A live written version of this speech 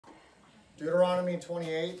Deuteronomy 28,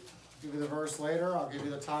 I'll give you the verse later, I'll give you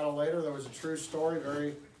the title later. There was a true story,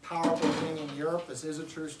 very powerful king in Europe. This is a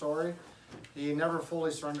true story. He never fully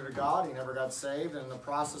surrendered to God. He never got saved. And in the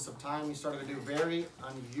process of time, he started to do very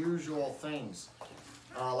unusual things.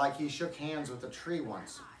 Like he shook hands with a tree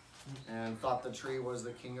once and thought the tree was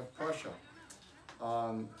the king of Prussia.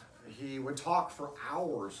 He would talk for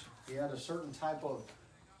hours. He had a certain type of,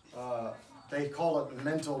 they call it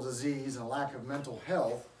mental disease and lack of mental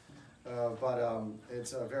health. But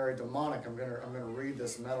it's very demonic. I'm gonna read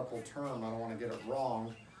this medical term. I don't want to get it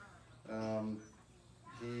wrong.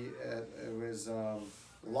 It was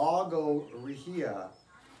logorrhea.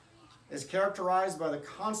 Is characterized by the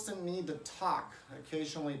constant need to talk.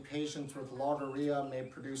 Occasionally, patients with logorrhea may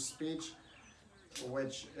produce speech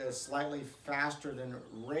which is slightly faster than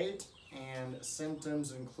rate, and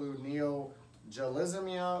symptoms include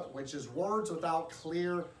neogelismia, which is words without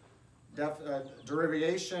clear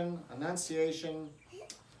derivation, enunciation,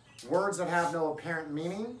 words that have no apparent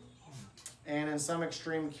meaning, and in some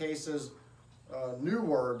extreme cases, new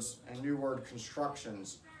words and new word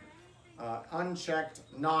constructions. Unchecked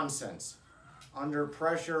nonsense. Under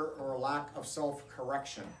pressure or lack of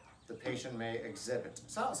self-correction, the patient may exhibit.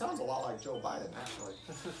 Sounds a lot like Joe Biden, actually.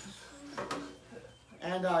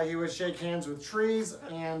 And he would shake hands with trees,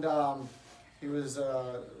 and he was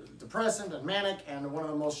depressant and manic, and one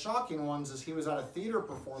of the most shocking ones is he was at a theater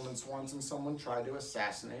performance once and someone tried to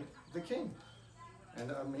assassinate the king.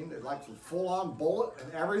 And I mean, like full-on bullet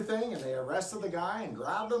and everything, and they arrested the guy and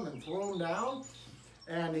grabbed him and threw him down.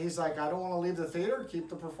 And he's like, I don't want to leave the theater, keep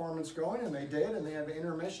the performance going, and they did, and they had an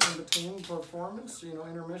intermission in between performance,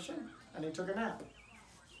 intermission, and he took a nap.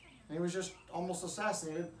 And he was just almost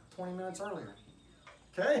assassinated 20 minutes earlier.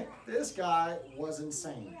 Okay? This guy was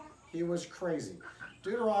insane. He was crazy.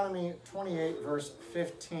 Deuteronomy 28, verse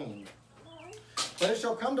 15. But it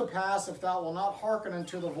shall come to pass, if thou wilt not hearken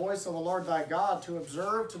unto the voice of the Lord thy God, to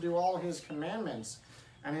observe to do all his commandments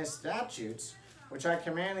and his statutes, which I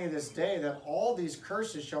command thee this day, that all these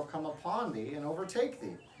curses shall come upon thee and overtake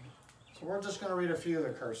thee. So we're just going to read a few of the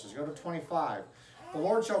curses. Go to 25. The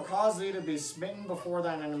Lord shall cause thee to be smitten before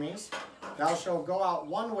thine enemies. Thou shalt go out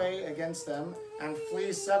one way against them, and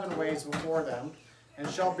flee 7 ways before them, and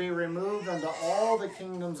shall be removed unto all the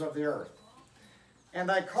kingdoms of the earth. And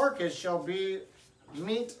thy carcass shall be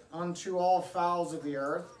meat unto all fowls of the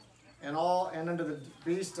earth, and unto the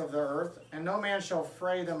beasts of the earth, and no man shall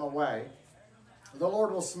fray them away. The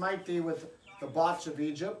Lord will smite thee with the botch of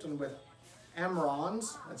Egypt, and with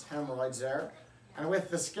emerons, that's hemorrhoids there, and with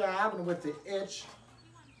the scab, and with the itch,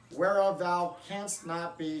 whereof thou canst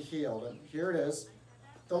not be healed. And here it is.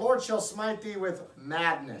 The Lord shall smite thee with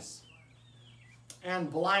madness,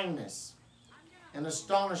 and blindness, and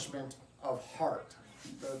astonishment of heart.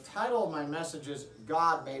 The title of my message is,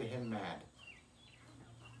 God made him mad.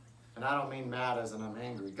 And I don't mean mad as in I'm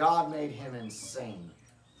angry. God made him insane.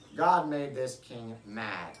 God made this king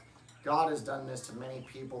mad. God has done this to many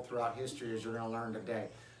people throughout history, as you're going to learn today.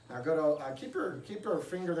 Now go to keep your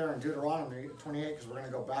finger there in Deuteronomy 28, because we're going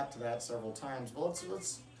to go back to that several times. But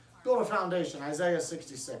let's build a foundation. Isaiah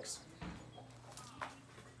 66.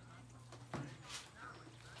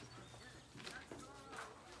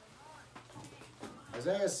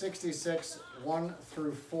 Isaiah 66, 1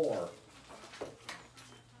 through 4.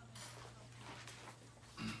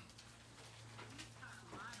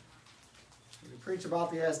 We preach about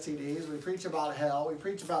the STDs, we preach about hell, we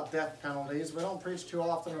preach about death penalties. We don't preach too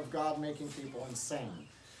often of God making people insane.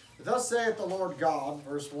 Thus saith the Lord God,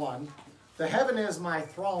 verse 1, the heaven is my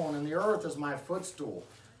throne, and the earth is my footstool.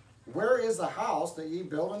 Where is the house that ye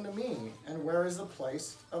build unto me, and where is the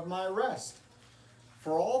place of my rest?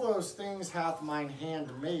 For all those things hath mine hand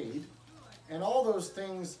made, and all those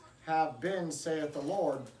things have been, saith the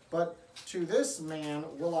Lord. But to this man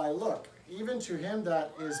will I look, even to him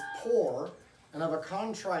that is poor, and of a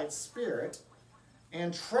contrite spirit,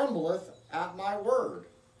 and trembleth at my word.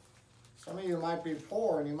 Some of you might be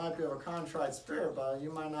poor and you might be of a contrite spirit, but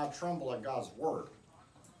you might not tremble at God's word.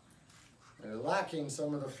 You're lacking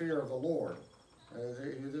some of the fear of the Lord.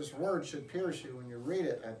 This word should pierce you when you read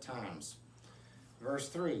it at times. Verse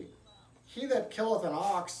 3, he that killeth an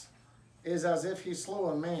ox is as if he slew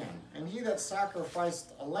a man, and he that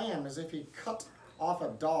sacrificed a lamb as if he cut off a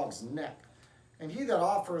dog's neck. And he that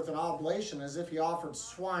offereth an oblation as if he offered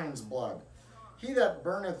swine's blood. He that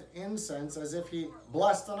burneth incense as if he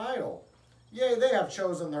blessed an idol. Yea, they have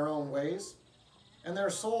chosen their own ways, and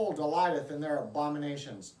their soul delighteth in their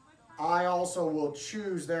abominations. I also will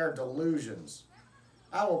choose their delusions.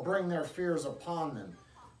 I will bring their fears upon them.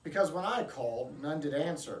 Because when I called, none did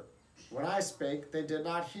answer. When I spake, they did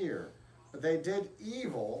not hear. but they did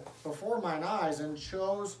evil before mine eyes and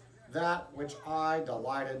chose that which I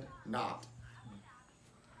delighted not.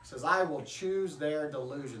 He says, I will choose their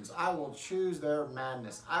delusions. I will choose their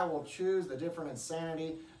madness. I will choose the different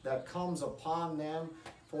insanity that comes upon them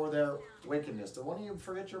for their wickedness. Did one of you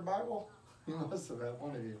forget your Bible? You must have had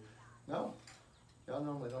one of you. No? Y'all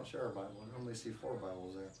normally don't share a Bible. I normally see 4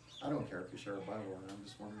 Bibles there. I don't care if you share a Bible, and I'm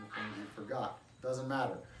just wondering if one of you forgot. Doesn't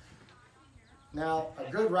matter. Now, a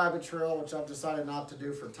good rabbit trail, which I've decided not to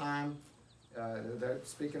do for time.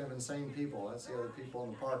 Speaking of insane people, that's the other people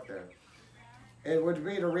in the park there. It would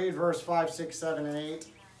be to read verse 5, 6, 7, and 8.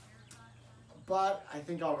 But I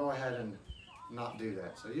think I'll go ahead and not do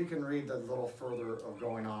that. So you can read a little further of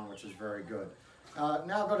going on, which is very good.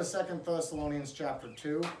 Now go to 2 Thessalonians chapter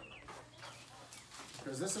 2.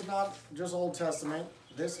 Because this is not just Old Testament.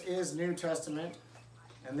 This is New Testament.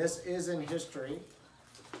 And this is in history.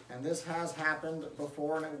 And this has happened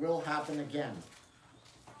before, and it will happen again.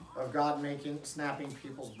 Of God snapping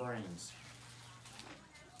people's brains.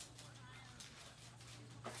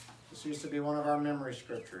 This used to be one of our memory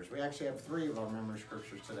scriptures. We actually have 3 of our memory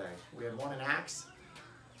scriptures today. We had one in Acts,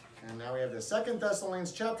 and now we have the 2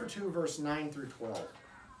 Thessalonians chapter 2, verse 9 through 12.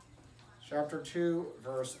 Chapter 2,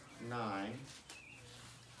 verse 9.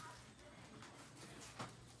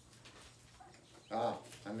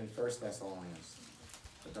 I'm in 1 Thessalonians.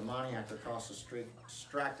 The demoniac across the street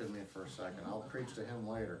distracted me for a second. I'll preach to him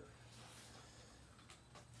later.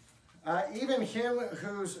 Even him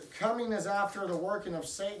whose coming is after the working of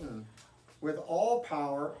Satan, with all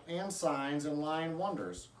power and signs and lying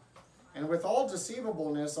wonders, and with all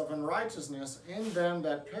deceivableness of unrighteousness in them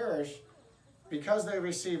that perish, because they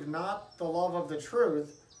receive not the love of the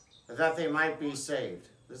truth, that they might be saved.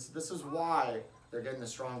 This is why they're getting the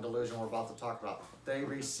strong delusion we're about to talk about. They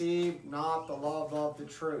receive not the love of the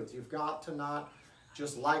truth. You've got to not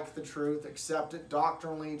just like the truth, accept it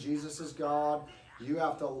doctrinally. Jesus is God. You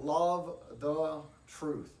have to love the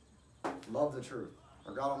truth. Love the truth.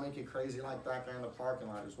 Or God will make you crazy like that guy in the parking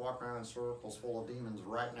lot who's walking around in circles full of demons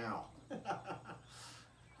right now.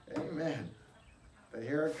 Amen. But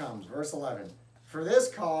here it comes, verse 11. For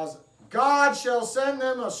this cause, God shall send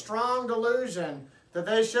them a strong delusion that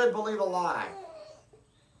they should believe a lie.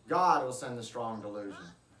 God will send the strong delusion.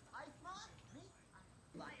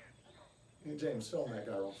 Hey, James, film that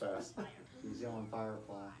guy real fast. He's yelling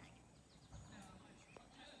firefly.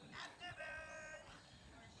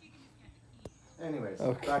 Anyways,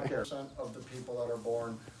 okay. Back there, of the people that are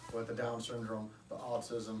born with the Down syndrome, the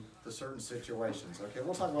autism, the certain situations. Okay,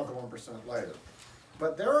 we'll talk about the 1% later.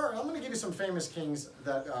 But I'm going to give you some famous kings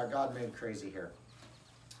that God made crazy here.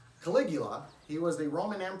 Caligula, he was the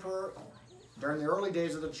Roman emperor during the early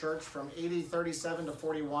days of the church from AD 37 to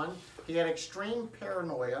 41. He had extreme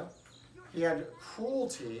paranoia, he had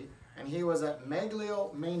cruelty, and he was at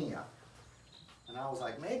megalomania. And I was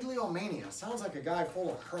like, megalomania sounds like a guy full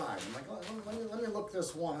of pride. I'm like, let me look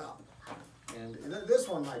this one up. And this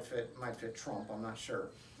one might fit Trump, I'm not sure.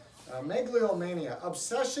 Megalomania,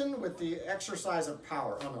 obsession with the exercise of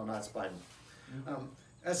power. Oh no, that's Biden.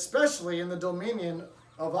 Especially in the dominion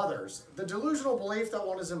of others. The delusional belief that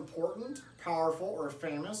one is important, powerful, or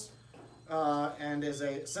famous, and is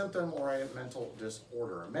a symptom or a mental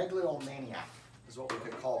disorder. A megalomaniac is what we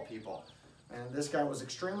could call people. And this guy was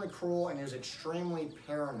extremely cruel and he was extremely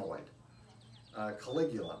paranoid.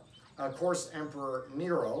 Caligula. Of course, Emperor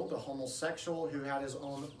Nero, the homosexual who had his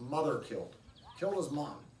own mother killed his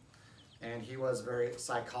mom. And he was very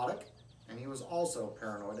psychotic, and he was also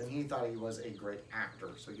paranoid, and he thought he was a great actor.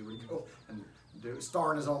 So he would go and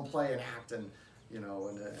star in his own play and act, and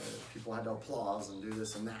people had to applause and do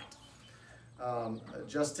this and that.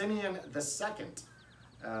 Justinian II,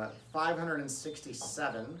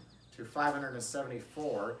 567 to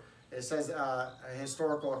 574. It says,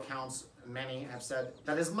 historical accounts, many have said,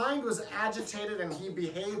 that his mind was agitated and he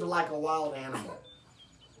behaved like a wild animal.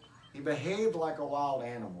 He behaved like a wild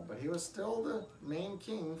animal, but he was still the main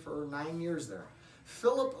king for 9 years there.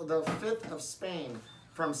 Philip V of Spain,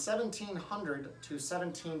 from 1700 to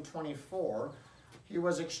 1724, he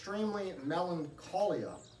was extremely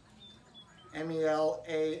melancholia.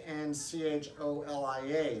 M-E-L-A-N-C-H-O-L-I-A.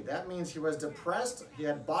 That means he was depressed, he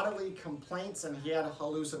had bodily complaints, and he had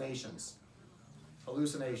hallucinations.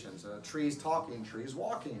 Hallucinations. Trees talking, trees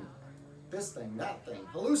walking. This thing, that thing.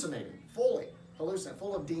 Hallucinating, fully.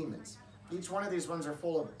 Full of demons. Each one of these ones are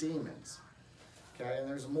full of demons. Okay, and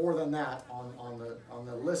there's more than that on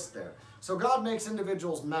the list there. So God makes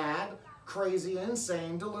individuals mad, crazy,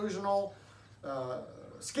 insane, delusional,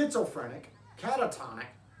 schizophrenic, catatonic,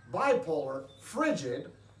 bipolar,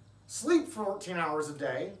 frigid, sleep 14 hours a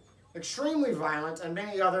day, extremely violent, and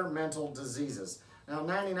many other mental diseases. Now,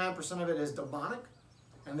 99% of it is demonic,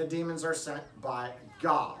 and the demons are sent by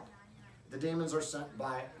God. The demons are sent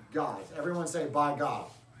by God. Everyone say, by God.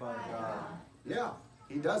 By God. Yeah,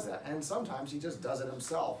 he does that. And sometimes he just does it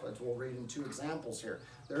himself, as we'll read in 2 examples here.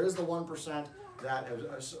 There is the 1% that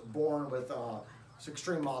is born with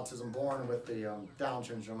extreme autism, born with the Down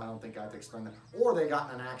syndrome. I don't think I have to explain that. Or they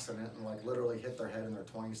got in an accident and like literally hit their head in their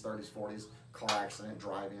 20s, 30s, 40s, car accident,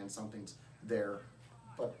 driving, and something's there.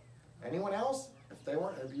 But anyone else,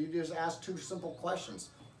 if you just ask 2 simple questions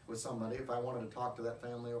with somebody, if I wanted to talk to that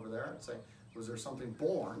family over there, I'd say, was there something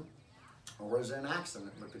born, or was there an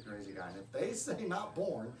accident with the crazy guy? And if they say not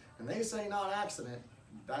born, and they say not accident,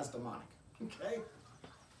 that's demonic, okay?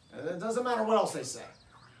 And it doesn't matter what else they say.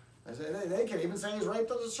 They could even say he's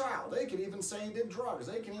raped as a child. They could even say he did drugs.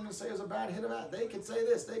 They can even say it was a bad hit of that. They could say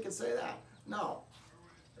this, they could say that. No,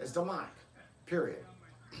 it's demonic, period.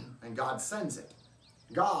 And God sends it.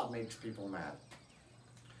 God makes people mad.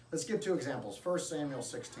 Let's give 2 examples. 1 Samuel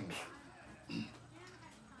 16.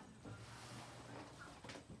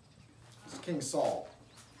 This is King Saul.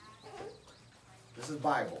 This is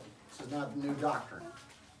Bible. This is not new doctrine.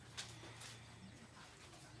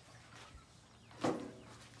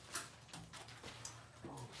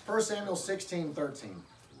 First Samuel 16:13.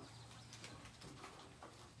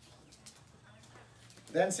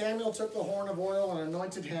 Then Samuel took the horn of oil and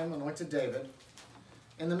anointed David,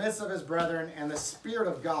 in the midst of his brethren, and the Spirit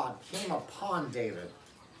of God came upon David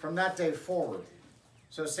from that day forward.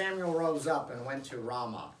 So Samuel rose up and went to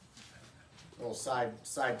Ramah. A little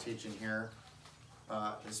side teaching here.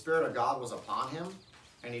 The Spirit of God was upon him,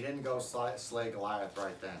 and he didn't go slay Goliath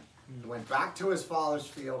right then. He went back to his father's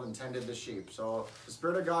field and tended the sheep. So if the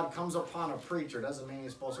Spirit of God comes upon a preacher, doesn't mean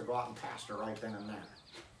he's supposed to go out and pastor right then and there.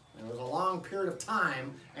 It was a long period of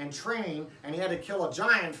time and training, and he had to kill a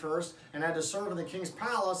giant first, and had to serve in the king's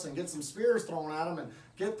palace and get some spears thrown at him and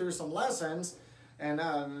get through some lessons, and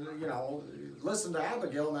listen to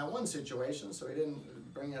Abigail in that one situation, so he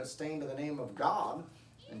didn't bring a stain to the name of God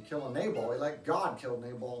and kill a Nabal. He let God kill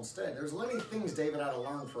Nabal instead. There's many things David had to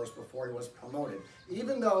learn first before he was promoted.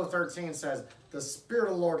 Even though 13 says, the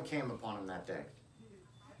Spirit of the Lord came upon him that day.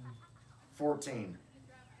 14.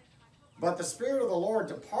 But the Spirit of the Lord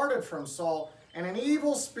departed from Saul, and an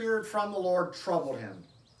evil spirit from the Lord troubled him.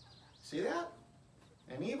 See that?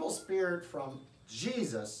 An evil spirit from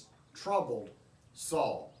Jesus troubled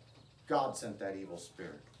Saul. God sent that evil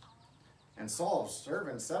spirit. And Saul's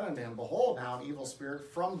servants said unto him, behold, now an evil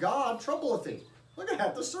spirit from God troubleth thee. Look at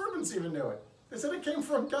that, the servants even knew it. They said it came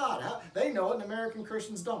from God. They know it, and American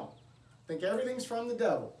Christians don't. Think everything's from the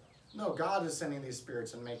devil. No, God is sending these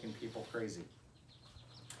spirits and making people crazy.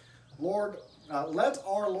 Lord, let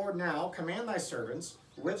our Lord now command thy servants,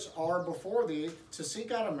 which are before thee, to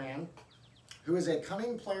seek out a man who is a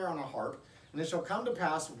cunning player on a harp, and it shall come to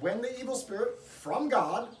pass, when the evil spirit from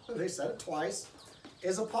God, they said it twice,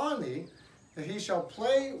 is upon thee, that he shall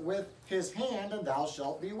play with his hand, and thou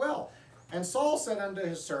shalt be well. And Saul said unto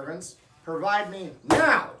his servants, provide me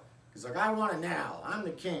now. He's like, I want it now. I'm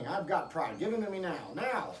the king. I've got pride. Give him to me now.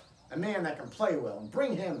 Now. A man that can play well, and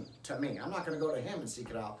bring him to me. I'm not going to go to him and seek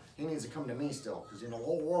it out. He needs to come to me still, because the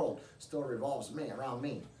whole world still revolves around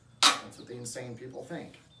me. That's what the insane people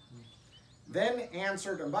think. Then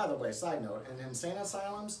answered, and by the way, side note, in insane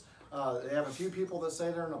asylums, they have a few people that say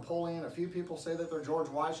they're Napoleon, a few people say that they're George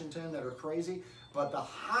Washington, that are crazy, but the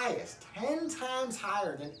highest, 10 times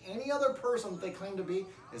higher than any other person that they claim to be,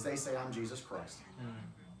 is they say, I'm Jesus Christ.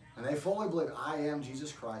 And they fully believe, I am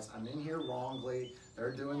Jesus Christ. I'm in here wrongly.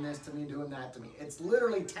 They're doing this to me, doing that to me. It's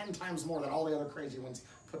literally 10 times more than all the other crazy ones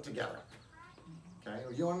put together. Okay?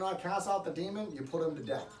 You want to not cast out the demon? You put him to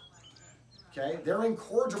death. Okay? They're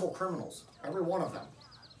incorrigible criminals, every one of them.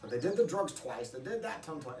 But they did the drugs twice. They did that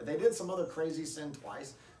twice. They did some other crazy sin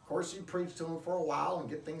twice. Of course, you preach to them for a while and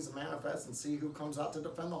get things to manifest and see who comes out to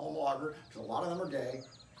defend the homologger, because a lot of them are gay,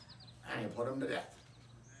 and you put them to death.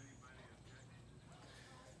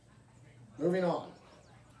 Moving on.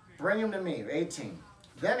 Bring him to me, 18.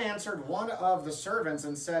 Then answered one of the servants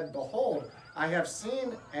and said, behold, I have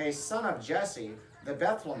seen a son of Jesse, the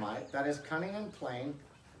Bethlehemite, that is cunning and plain,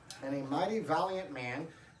 and a mighty valiant man,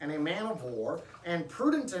 and a man of war, and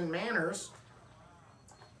prudent in manners,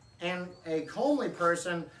 and a comely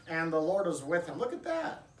person, and the Lord is with him. Look at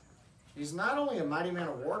that. He's not only a mighty man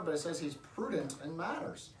of war, but it says he's prudent in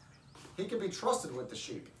matters. He can be trusted with the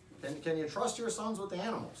sheep. Can you trust your sons with the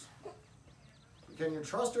animals? Can you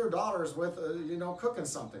trust your daughters with, cooking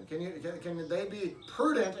something? Can they be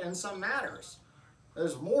prudent in some matters?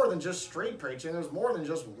 There's more than just street preaching. There's more than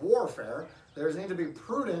just warfare. There's need to be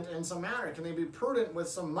prudent in some matter. Can they be prudent with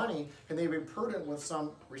some money? Can they be prudent with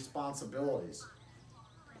some responsibilities?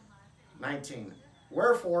 19.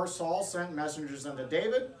 Wherefore Saul sent messengers unto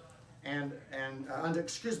David, he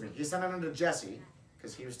sent it unto Jesse,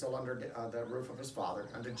 because he was still under the roof of his father,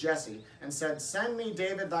 unto Jesse, and said, Send me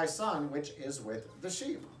David thy son, which is with the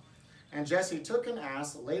sheep. And Jesse took an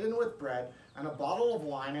ass laden with bread, and a bottle of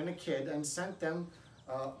wine, and a kid, and sent them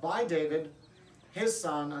by David his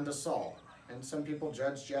son unto Saul. And some people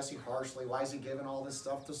judge Jesse harshly. Why is he giving all this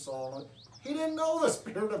stuff to Saul? He didn't know the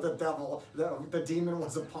spirit of the devil, the demon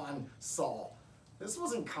was upon Saul. This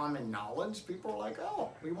wasn't common knowledge. People were like, oh,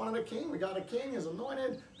 we wanted a king. We got a king. He's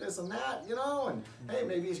anointed, this and that, you know. And hey,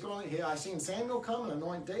 maybe he's going, hey, I seen Samuel come and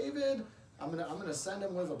anoint David. I'm gonna send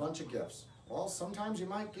him with a bunch of gifts. Well, sometimes you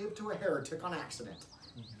might give to a heretic on accident.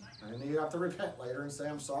 And then you have to repent later and say,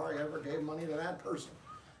 I'm sorry I ever gave money to that person.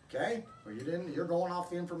 Okay? Well, you didn't. You're going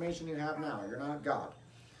off the information you have now. You're not God.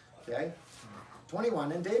 Okay?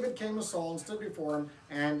 21. And David came to Saul and stood before him,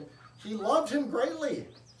 and he loved him greatly.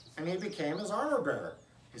 And he became his armor bearer.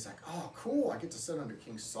 He's like, oh, cool. I get to sit under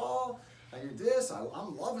King Saul. I do this.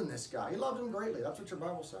 I'm loving this guy. He loved him greatly. That's what your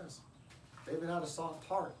Bible says. David had a soft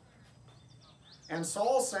heart. And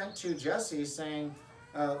Saul sent to Jesse, saying,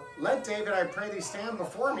 Let David, I pray thee, stand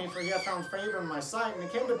before me, for he hath found favor in my sight. And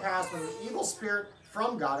it came to pass when the evil spirit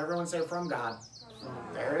from God, everyone say from God,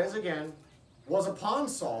 there it is again, was upon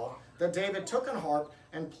Saul, that David took an harp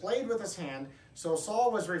and played with his hand. So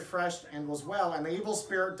Saul was refreshed and was well, and the evil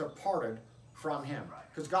spirit departed from him.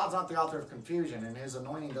 Because God's not the author of confusion, and his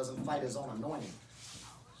anointing doesn't fight his own anointing.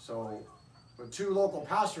 So when two local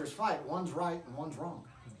pastors fight, one's right and one's wrong.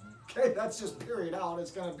 Okay, that's just period how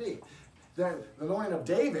it's going to be. The anointing of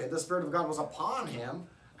David, the Spirit of God was upon him,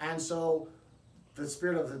 and so the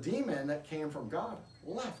spirit of the demon that came from God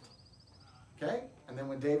left. Okay? And then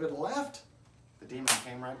when David left, the demon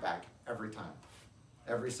came right back every time.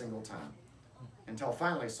 Every single time. Until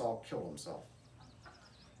finally Saul killed himself.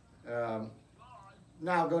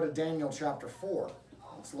 Now go to Daniel chapter 4.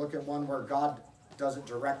 Let's look at one where God does it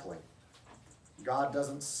directly. God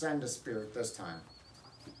doesn't send a spirit this time.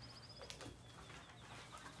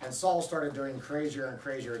 And Saul started doing crazier and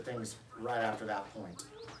crazier things right after that point.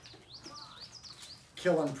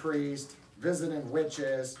 Killing priests, visiting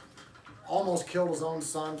witches, almost killed his own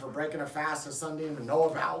son for breaking a fast his son didn't even know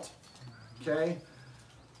about. Okay?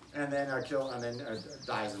 And then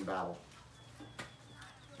dies in battle.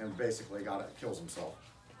 And basically kills himself.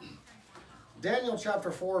 Daniel chapter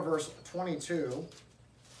 4, verse 22.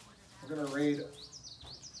 We're going to read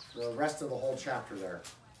the rest of the whole chapter there.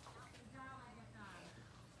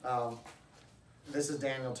 This is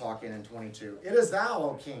Daniel talking in 22. It is thou,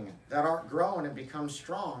 O king, that art grown and become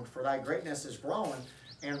strong, for thy greatness is grown,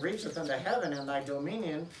 and reacheth unto heaven, and thy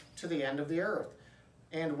dominion to the end of the earth.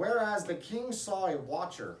 And whereas the king saw a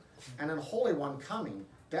watcher and an holy one coming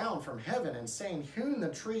down from heaven, and saying, Hewn the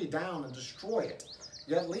tree down and destroy it,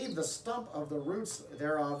 yet leave the stump of the roots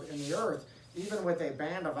thereof in the earth, even with a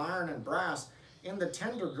band of iron and brass, in the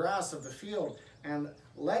tender grass of the field, and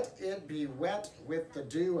let it be wet with the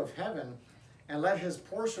dew of heaven, and let his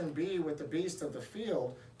portion be with the beast of the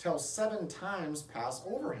field, till 7 times pass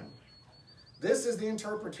over him. This is the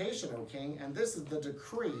interpretation, O king, and this is the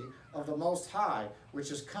decree of the Most High, which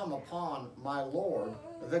is come upon my lord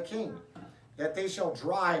the king, that they shall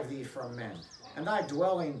drive thee from men, and thy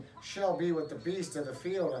dwelling shall be with the beast of the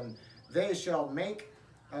field, and they shall make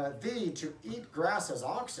thee to eat grass as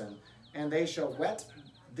oxen, and they shall wet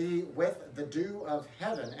thee with the dew of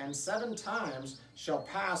heaven, and 7 times shall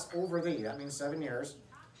pass over thee, that means 7 years,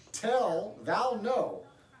 till thou know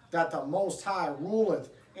that the Most High ruleth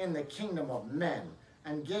in the kingdom of men,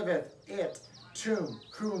 and giveth it to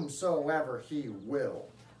whomsoever he will.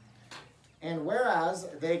 And whereas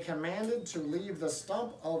they commanded to leave the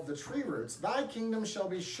stump of the tree roots, thy kingdom shall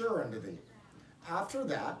be sure unto thee. After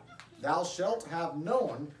that, thou shalt have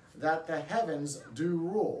known that the heavens do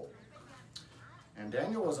rule. And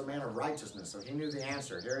Daniel was a man of righteousness, so he knew the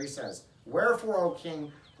answer. Here he says, Wherefore, O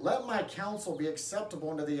king, let my counsel be acceptable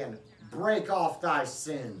unto thee, and break off thy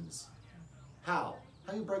sins. How?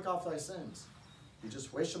 How do you break off thy sins? You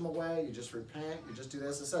just wish them away, you just repent, you just do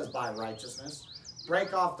this. It says by righteousness.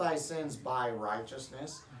 Break off thy sins by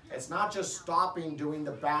righteousness. It's not just stopping doing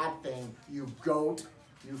the bad thing, you goat,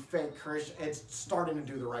 you fake Christian. It's starting to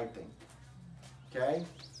do the right thing. Okay?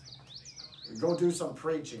 Go do some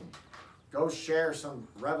preaching. Go share some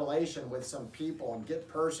revelation with some people and get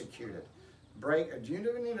persecuted. You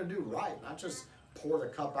need to do right, not just pour the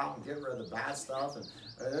cup out and get rid of the bad stuff. And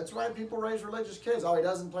that's why people raise religious kids. Oh, he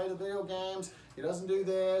doesn't play the video games. He doesn't do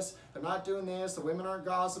this. They're not doing this. The women aren't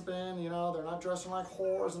gossiping. You know, they're not dressing like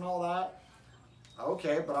whores and all that.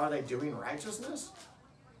 Okay, but are they doing righteousness?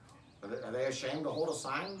 Are they ashamed to hold a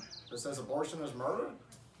sign that says abortion is murder?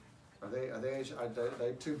 Are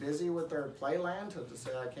they too busy with their playland to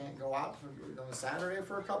say I can't go out on a Saturday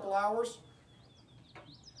for a couple hours?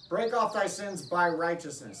 Break off thy sins by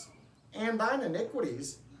righteousness, and thine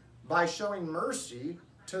iniquities by showing mercy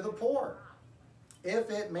to the poor, if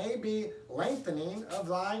it may be lengthening of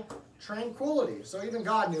thy tranquility. So even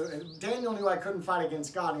God knew, and Daniel knew I couldn't fight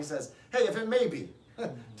against God, and he says, hey, if it may be,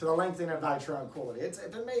 to the lengthening of thy tranquility. It's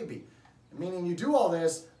if it may be. Meaning you do all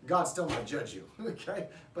this, God still might judge you, okay?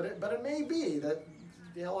 But it may be that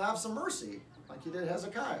he'll have some mercy, like he did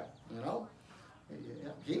Hezekiah, you know?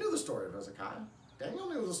 He knew the story of Hezekiah. Daniel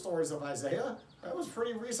knew the stories of Isaiah. That was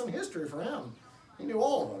pretty recent history for him. He knew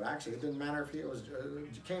all of it, actually. It didn't matter if it was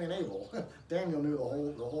Cain and Abel. Daniel knew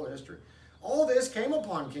the whole history. All this came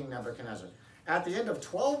upon King Nebuchadnezzar. At the end of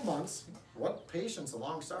 12 months, what patience and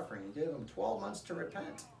long suffering. He gave him 12 months to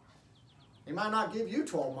repent. He might not give you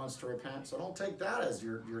 12 months to repent, so don't take that as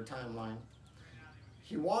your timeline.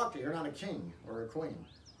 He walked, you're not a king or a queen.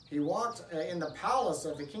 He walked in the palace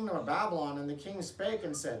of the kingdom of Babylon, and the king spake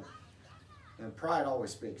and said, and pride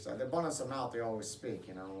always speaks. The abundance of mouth, they always speak,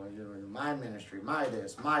 you know, my ministry, my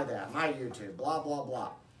this, my that, my YouTube, blah, blah, blah.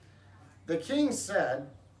 The king said,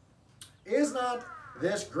 is not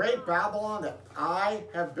this great Babylon that I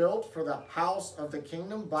have built for the house of the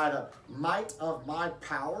kingdom by the might of my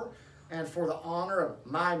power and for the honor of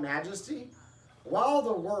my majesty? While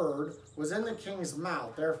the word was in the king's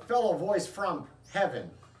mouth, there fell a voice from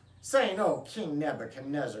heaven, saying, O King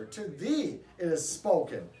Nebuchadnezzar, to thee it is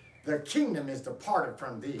spoken, the kingdom is departed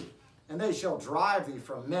from thee, and they shall drive thee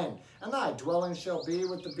from men, and thy dwelling shall be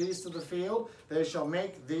with the beasts of the field. They shall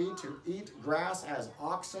make thee to eat grass as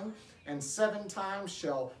oxen, and 7 times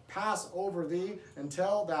shall pass over thee,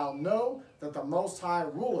 until thou know that the Most High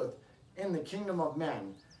ruleth in the kingdom of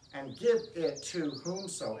men, and give it to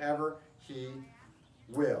whomsoever he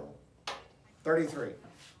will. 33.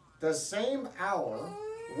 The same hour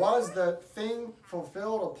was the thing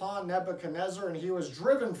fulfilled upon Nebuchadnezzar, and he was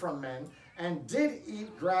driven from men, and did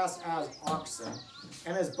eat grass as oxen,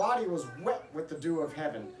 and his body was wet with the dew of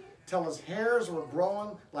heaven, till his hairs were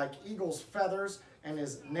growing like eagle's feathers, and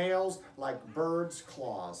his nails like birds'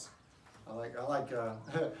 claws. I like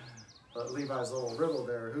Levi's little riddle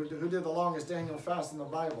there. Who did the longest Daniel fast in the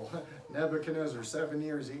Bible? Nebuchadnezzar, 7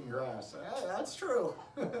 years eating grass. Hey, that's true.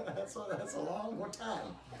 that's a long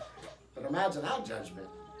time. But imagine that judgment.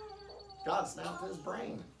 God snapped his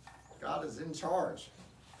brain. God is in charge.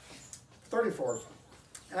 34.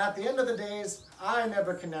 And at the end of the days, I,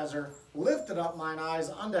 Nebuchadnezzar, lifted up mine eyes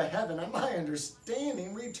unto heaven, and my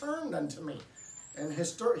understanding returned unto me. In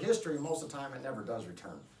history, most of the time, it never does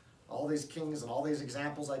return. All these kings and all these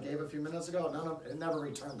examples I gave a few minutes ago, it never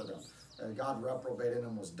returned to them. God reprobated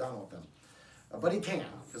them, was done with them. But he can,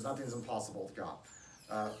 because nothing's impossible with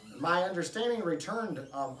God. My understanding returned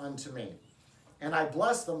unto me, and I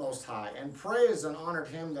blessed the Most High, and praised and honored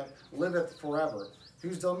him that liveth forever,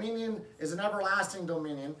 whose dominion is an everlasting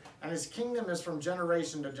dominion, and his kingdom is from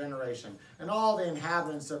generation to generation. And all the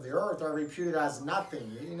inhabitants of the earth are reputed as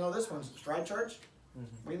nothing. You know this one, Stride Church?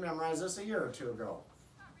 Mm-hmm. We memorized this a year or two ago,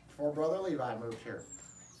 before Brother Levi moved here.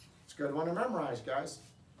 It's a good one to memorize, guys.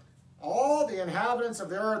 All the inhabitants of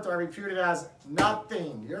the earth are reputed as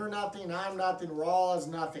nothing. You're nothing, I'm nothing, we're all as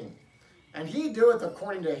nothing. And he doeth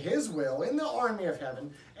according to his will in the army of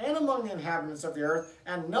heaven and among the inhabitants of the earth,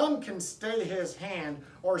 and none can stay his hand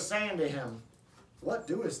or say unto him, what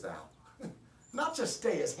doest thou? Not just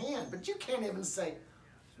stay his hand, but you can't even say,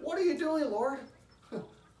 what are you doing, Lord?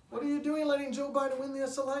 What are you doing letting Joe Biden win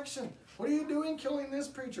this election? What are you doing killing this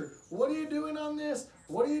preacher? What are you doing on this?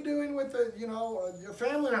 What are you doing with the, your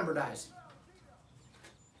family member dies?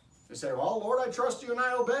 You say, well, Lord, I trust you and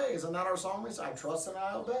I obey. Isn't that our song? We say, I trust and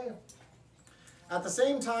I obey. At the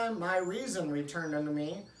same time, my reason returned unto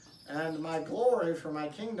me, and my glory for my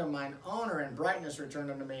kingdom, mine honor and brightness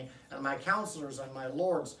returned unto me, and my counselors and my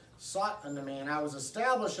lords sought unto me, and I was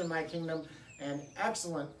established in my kingdom, and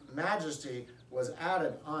excellent majesty was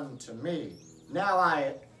added unto me. Now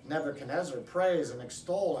I, Nebuchadnezzar, praise and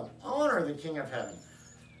extol and honor the King of heaven,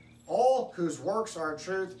 all whose works are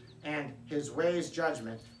truth, and his ways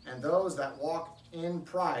judgment, and those that walk in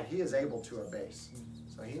pride he is able to abase.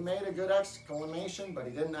 So he made a good exclamation, but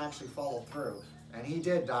he didn't actually follow through. And he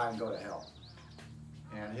did die and go to hell.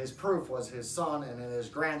 And his proof was his son and his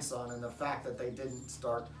grandson, and the fact that they didn't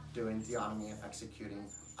start doing theonomy and executing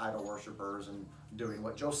idol worshipers and doing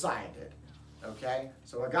what Josiah did. Okay?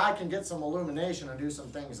 So a guy can get some illumination and do some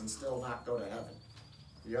things and still not go to heaven.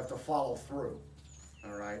 You have to follow through.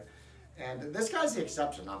 All right? And this guy's the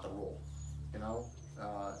exception, not the rule. You know?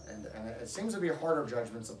 And it seems to be harder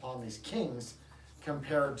judgments upon these kings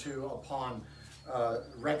compared to upon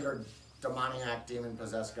regular demoniac,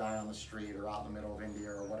 demon-possessed guy on the street or out in the middle of India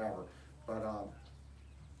or whatever. But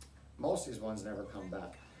most of these ones never come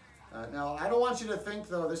back. Now, I don't want you to think,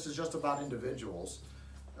 though, this is just about individuals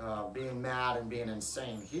being mad and being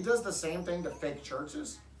insane. He does the same thing to fake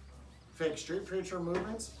churches, fake street preacher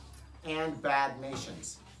movements, and bad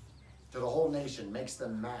nations. To the whole nation, makes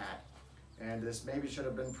them mad. And this maybe should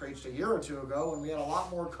have been preached a year or two ago when we had a lot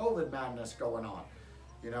more COVID madness going on.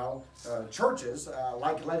 You know, churches,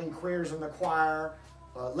 like letting queers in the choir,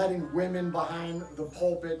 letting women behind the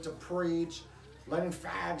pulpit to preach, letting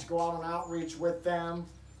fags go out on outreach with them,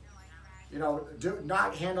 you know,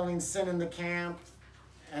 not handling sin in the camp,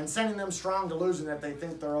 and sending them strong delusion that they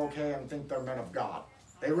think they're okay and think they're men of God.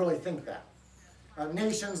 They really think that.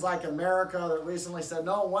 Nations like America that recently said,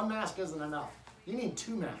 no, one mask isn't enough. You need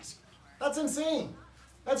 2 masks. That's insane.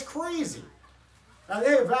 That's crazy.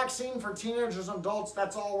 Hey, vaccine for teenagers and adults,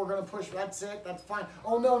 that's all we're going to push. That's it. That's fine.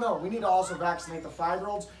 Oh, no. We need to also vaccinate the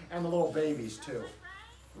 5-year-olds and the little babies, too.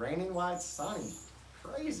 Raining while it's sunny.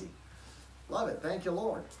 Crazy. Love it. Thank you,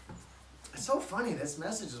 Lord. It's so funny. This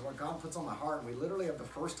message is what God puts on my heart. And we literally have the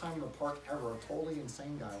first time in the park ever, a totally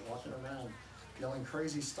insane guy walking around yelling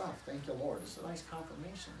crazy stuff. Thank you, Lord. It's a nice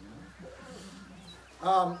confirmation, you know.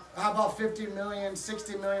 How about 50 million,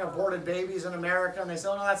 60 million aborted babies in America? And they say,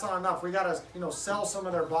 oh, no, that's not enough. We got to, you know, sell some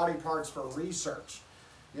of their body parts for research,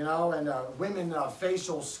 you know, and women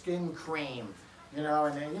facial skin cream, you know,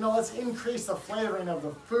 and, you know, let's increase the flavoring of the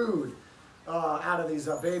food out of these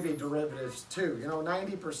baby derivatives, too. You know,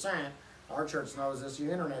 90%, our church knows this, you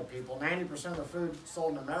internet people, 90% of the food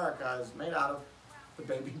sold in America is made out of the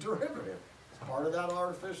baby derivative. It's part of that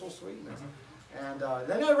artificial sweetness. And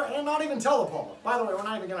they never, and not even tell the public. By the way, we're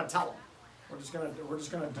not even going to tell them. We're just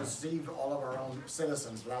going to deceive all of our own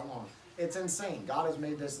citizens for that long. It's insane. God has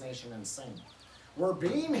made this nation insane. We're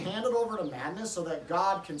being handed over to madness so that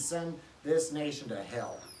God can send this nation to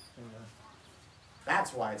hell.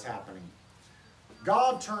 That's why it's happening.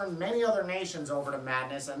 God turned many other nations over to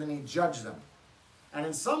madness and then he judged them. And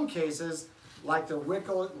in some cases, like the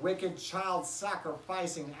wicked child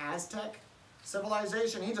sacrificing Aztec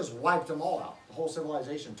civilization, he just wiped them all out. The whole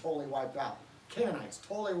civilization totally wiped out. Canaanites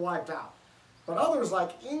totally wiped out. But others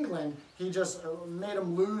like England, he just made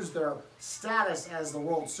them lose their status as the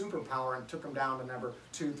world superpower and took them down to number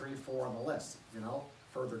 2, 3, 4 on the list, you know,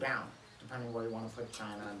 further down, depending where you want to put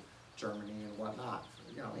China and Germany and whatnot.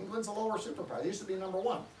 You know, England's a lower superpower. They used to be number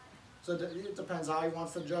 1. So it depends how he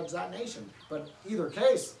wants to judge that nation. But either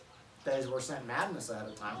case, they were sent madness ahead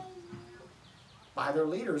of time. By their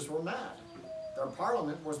leaders were mad. Their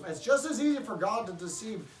parliament was, it's just as easy for God to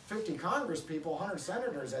deceive 50 Congress people, 100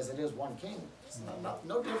 senators, as it is 1 king. It's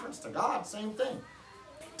no difference to God, same thing.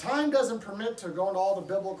 Time doesn't permit to go into all the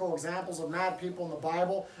biblical examples of mad people in the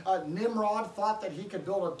Bible. Nimrod thought that he could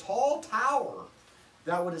build a tall tower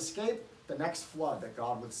that would escape the next flood that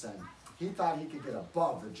God would send. He thought he could get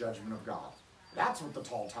above the judgment of God. That's what the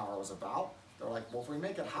tall tower was about. They're like, well, if we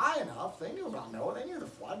make it high enough, they knew about Noah, they knew the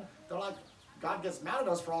flood. They're like, God gets mad at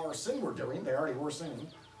us for all our sin we're doing. They already were sinning.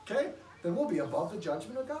 Okay? Then we'll be above the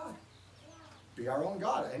judgment of God. Be our own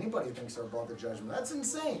God. Anybody thinks they're above the judgment. That's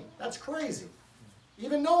insane. That's crazy.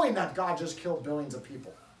 Even knowing that God just killed billions of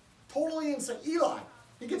people. Totally insane. Eli,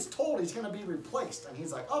 he gets told he's going to be replaced. And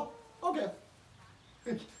he's like, oh, okay.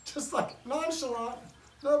 Just like nonchalant.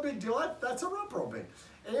 No big deal. That's a reprobate.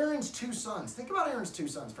 Aaron's 2 sons. Think about Aaron's 2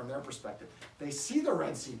 sons from their perspective. They see the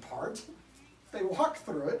Red Sea part. They walk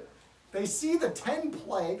through it. They see the 10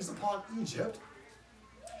 plagues upon Egypt.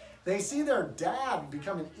 They see their dad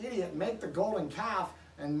become an idiot, make the golden calf,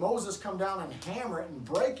 and Moses come down and hammer it and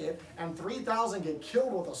break it, and 3,000 get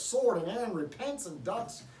killed with a sword, and Aaron repents and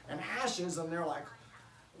dust and ashes, and they're like,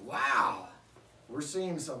 wow, we're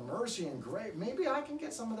seeing some mercy and grace. Maybe I can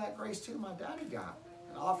get some of that grace too my daddy got,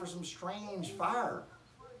 and offer some strange fire.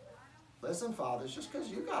 Listen, fathers, just because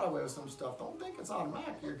you got away with some stuff, don't think it's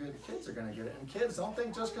automatic your good kids are going to get it. And kids, don't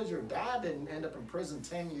think just because your dad didn't end up in prison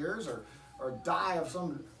 10 years or die of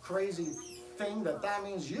some crazy thing that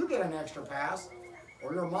means you get an extra pass.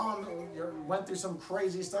 Or your mom went through some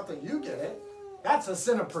crazy stuff that you get it. That's a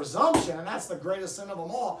sin of presumption, and that's the greatest sin of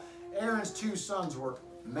them all. Aaron's 2 sons were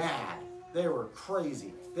mad. They were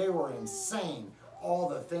crazy. They were insane. All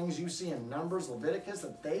the things you see in Numbers, Leviticus,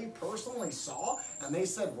 that they personally saw, and they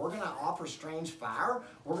said, we're going to offer strange fire.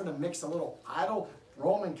 We're going to mix a little idol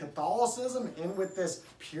Roman Catholicism in with this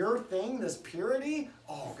pure thing, this purity.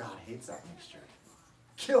 Oh, God hates that mixture.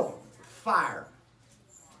 Kill him with fire.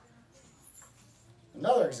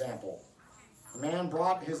 Another example. A man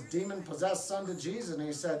brought his demon-possessed son to Jesus, and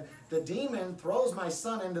he said, the demon throws my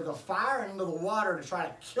son into the fire and into the water to try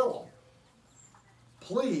to kill him.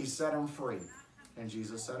 Please set him free. And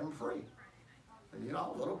Jesus set him free. And, you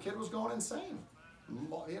know, the little kid was going insane.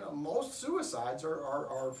 You know, most suicides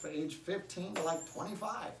are age 15 to like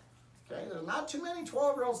 25. Okay, there's not too many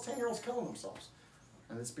 12-year-olds, 10-year-olds killing themselves.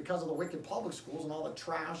 And it's because of the wicked public schools and all the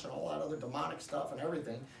trash and all that other demonic stuff and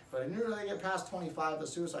everything. But as soon as they get past 25, the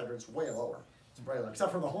suicide rate's way lower. It's way lower.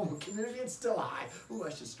 Except for the homo community, it's still high. Ooh, I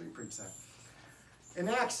should street preach that. In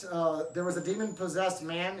Acts, there was a demon-possessed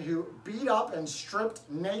man who beat up and stripped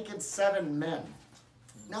naked 7 men.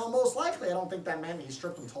 Now, most likely, I don't think that meant he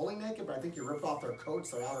stripped them totally naked, but I think he ripped off their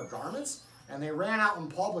coats, their outer garments, and they ran out in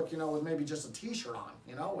public, you know, with maybe just a t-shirt on,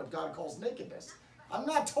 you know, what God calls nakedness. I'm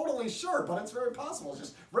not totally sure, but it's very possible.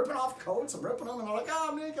 Just ripping off coats and ripping them, and they're like, oh,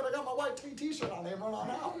 I'm naked, I got my white t-shirt on, they run on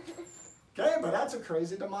out. Okay, but that's a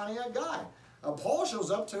crazy demoniac guy. Paul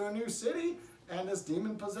shows up to a new city, and this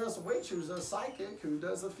demon-possessed witch, who's a psychic, who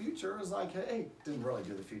does the future, is like, hey, didn't really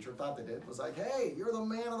do the future, thought they did, was like, hey, you're the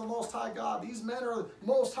man of the Most High God. These men are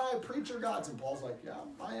Most High preacher gods. And Paul's like, yeah,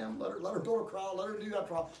 I am. Let her build a crowd. Let her do that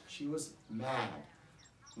crowd. She was mad.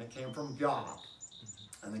 And it came from God.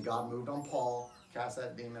 And then God moved on Paul, cast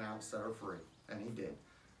that demon out, set her free. And he did.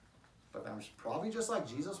 But that was probably just like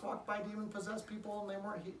Jesus walked by demon-possessed people and they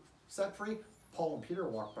weren't set free. Paul and Peter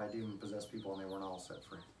walked by demon-possessed people and they weren't all set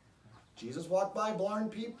free. Jesus walked by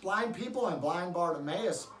blind people, and blind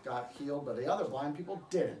Bartimaeus got healed, but the other blind people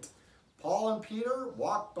didn't. Paul and Peter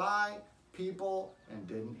walked by people and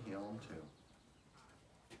didn't heal them too.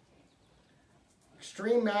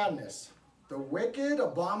 Extreme madness. The wicked,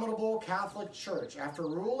 abominable Catholic Church, after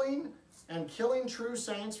ruling and killing true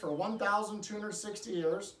saints for 1,260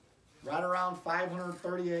 years, right around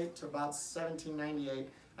 538 to about 1798.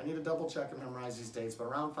 I need to double check and memorize these dates, but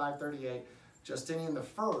around 538, Justinian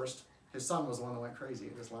I, his son was the one that went crazy.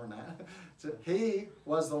 I just learned that. So he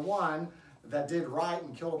was the one that did riot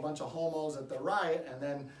and killed a bunch of homos at the riot, and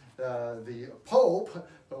then the Pope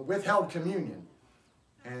withheld communion.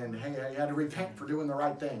 And he had to repent for doing the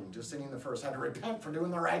right thing. Justinian I had to repent for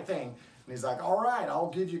doing the right thing. And he's like, all right,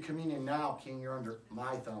 I'll give you communion now, King. You're under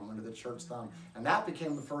my thumb, under the church thumb. And that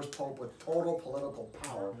became the first pope with total political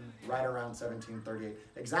power right around 1738.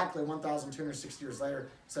 Exactly 1,260 years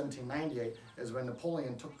later, 1798, is when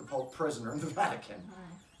Napoleon took the pope prisoner in the Vatican.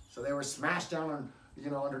 So they were smashed down on,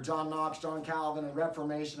 you know, under John Knox, John Calvin, and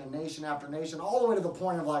Reformation, and nation after nation, all the way to the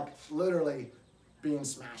point of like literally being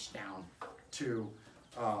smashed down to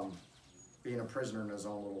being a prisoner in his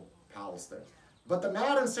own little palace there. But the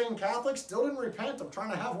mad insane Catholics still didn't repent of trying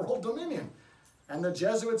to have world dominion. And the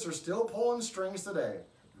Jesuits are still pulling strings today.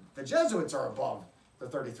 The Jesuits are above the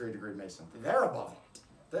 33-degree Mason. They're above it.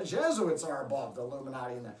 The Jesuits are above the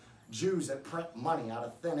Illuminati and the Jews that print money out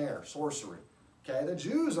of thin air, sorcery. Okay, the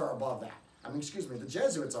Jews are above that. I mean, excuse me, the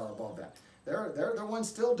Jesuits are above that. They're the ones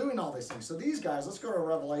still doing all these things. So these guys, let's go to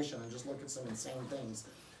Revelation and just look at some insane things.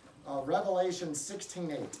 Revelation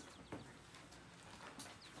 16:8.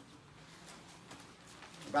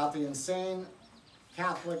 About the insane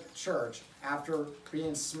Catholic Church after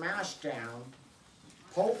being smashed down,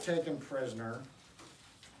 Pope taken prisoner,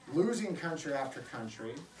 losing country after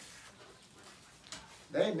country.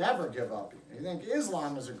 They never give up. You think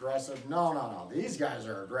Islam is aggressive? No, no, no. These guys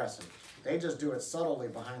are aggressive. They just do it subtly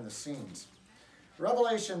behind the scenes.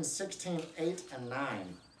 Revelation 16:8 and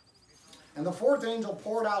 9. And the fourth angel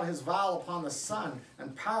poured out his vial upon the sun,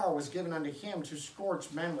 and power was given unto him to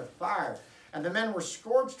scorch men with fire. And the men were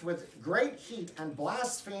scorched with great heat, and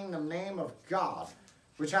blasphemed the name of God,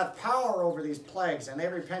 which hath power over these plagues, and they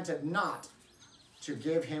repented not to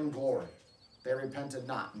give him glory. They repented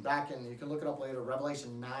not. And back in, you can look it up later,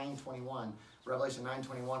 Revelation 9:21. Revelation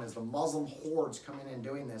 9:21 is the Muslim hordes coming in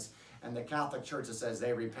doing this, and the Catholic Church that says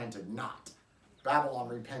they repented not. Babylon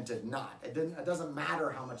repented not. It doesn't matter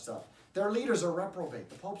how much stuff. Their leaders are reprobate.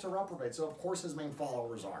 The popes are reprobate, so of course his main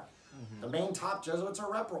followers are. The main top Jesuits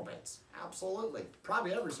are reprobates. Absolutely.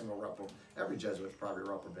 Probably every single reprobate. Every Jesuit's probably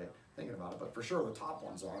reprobate, thinking about it, but for sure the top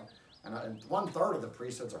ones are. And 1/3 of the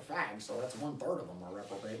priesthoods are fags, so that's 1/3 of them are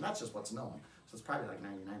reprobate, and that's just what's known. So it's probably like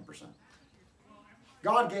 99%.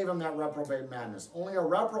 God gave him that reprobate madness. Only a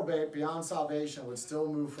reprobate beyond salvation would still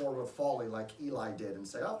move forward with folly like Eli did and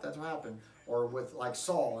say, oh, that's what happened. Or with like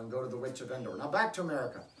Saul and go to the witch of Endor. Now back to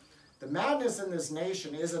America. The madness in this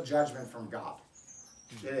nation is a judgment from God.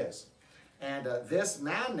 It is. And this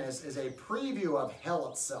madness is a preview of hell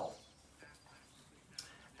itself.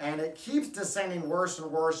 And it keeps descending worse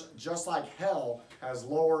and worse, just like hell has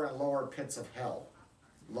lower and lower pits of hell.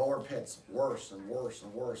 Lower pits, worse and worse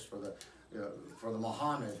and worse for the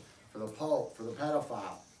Muhammad, for the Pope, for the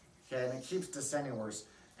pedophile. Okay, and it keeps descending worse.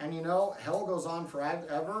 And you know, hell goes on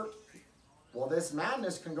forever. Well, this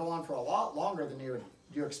madness can go on for a lot longer than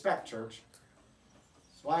you expect, church.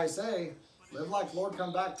 That's why I say, live like Lord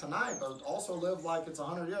come back tonight, but also live like it's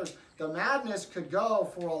 100 years. The madness could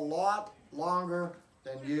go for a lot longer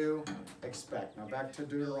than you expect. Now back to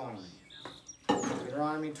Deuteronomy.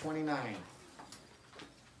 Deuteronomy 29.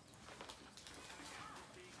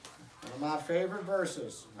 One of my favorite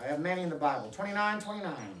verses. I have many in the Bible.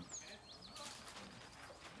 29:29.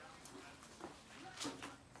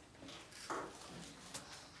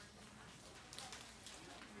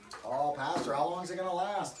 Oh, Pastor, how long is it going to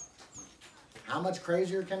last? How much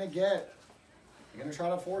crazier can it get? You're going to try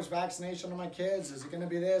to force vaccination on my kids? Is it going to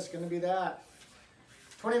be this? Going to be that?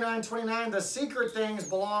 29:29. The secret things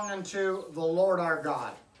belong unto the Lord our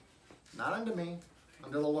God. Not unto me,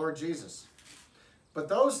 unto the Lord Jesus. But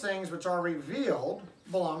those things which are revealed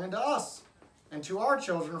belong unto us and to our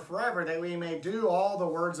children forever, that we may do all the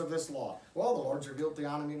words of this law. Well, the Lord's revealed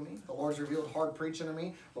theonomy to me. The Lord's revealed hard preaching to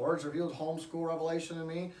me. The Lord's revealed homeschool revelation to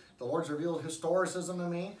me. The Lord's revealed historicism to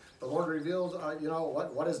me. The Lord revealed,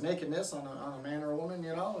 what is nakedness on a man or a woman,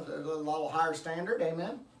 a little higher standard.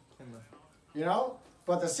 Amen? Amen.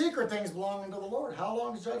 But the secret things belong unto the Lord. How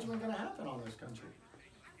long is judgment going to happen on this country?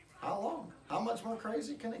 How long? How much more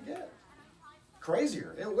crazy can it get?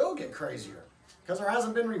 Crazier. It will get crazier. Because there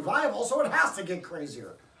hasn't been revival, so it has to get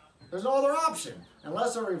crazier. There's no other option.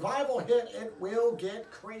 Unless a revival hit, it will get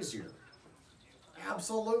crazier.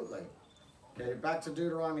 Absolutely. Okay, back to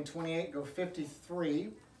Deuteronomy 28, go 53.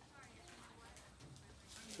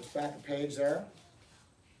 Just back a page there.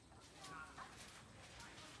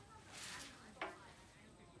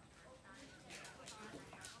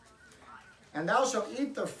 And thou shalt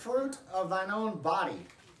eat the fruit of thine own body,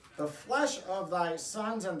 the flesh of thy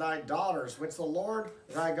sons and thy daughters, which the Lord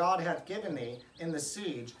thy God hath given thee in the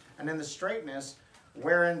siege and in the straitness,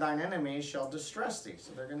 wherein thine enemies shall distress thee.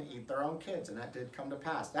 So they're going to eat their own kids, and that did come to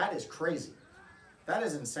pass. That is crazy. That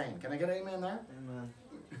is insane. Can I get an amen there? Amen.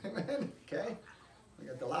 Amen. Okay. We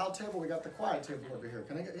got the loud table. We got the quiet table over here.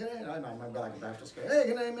 Can I get an amen? I know my black Baptist guy. Hey,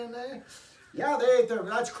 get an amen there? Yeah, they ate their.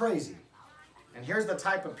 That's crazy. And here's the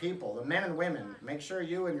type of people, the men and women. Make sure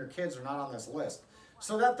you and your kids are not on this list.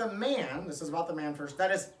 So that the man, this is about the man first, that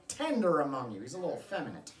is tender among you. He's a little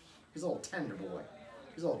effeminate. He's a little tender boy.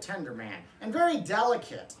 He's a little tender man. And very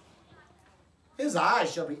delicate. His eyes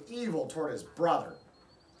shall be evil toward his brother,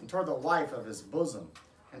 and toward the wife of his bosom,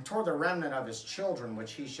 and toward the remnant of his children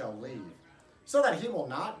which he shall leave, so that he will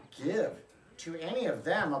not give to any of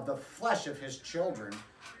them of the flesh of his children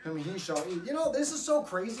whom he shall eat. This is so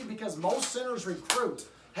crazy because most sinners recruit.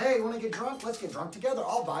 Hey, you want to get drunk? Let's get drunk together.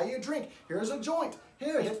 I'll buy you a drink. Here's a joint.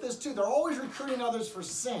 Here, hit this too. They're always recruiting others for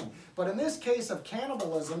sin. But in this case of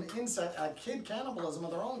cannibalism, kid cannibalism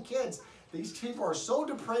of their own kids, these people are so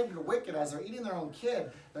depraved and wicked as they're eating their own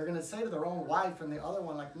kid, they're going to say to their own wife and the other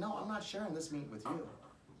one, like, no, I'm not sharing this meat with you.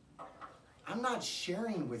 I'm not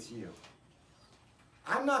sharing with you.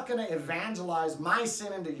 I'm not going to evangelize my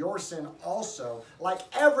sin into your sin also, like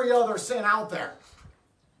every other sin out there.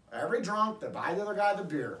 Every drunk that buys the other guy the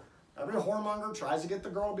beer. Every whoremonger tries to get the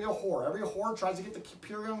girl to be a whore. Every whore tries to get the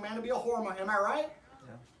pure young man to be a whoremonger. Am I right?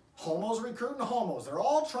 Yeah. Homos recruiting homos. They're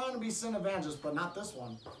all trying to be sin evangelists, but not this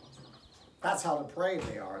one. That's how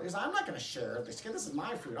depraved they are. I'm not going to share it. This is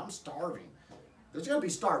my food. I'm starving. There's going to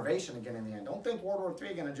be starvation again in the end. Don't think World War III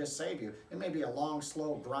is going to just save you. It may be a long,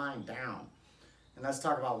 slow grind down. And let's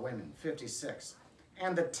talk about women. 56.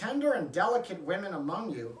 And the tender and delicate women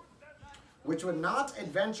among you, which would not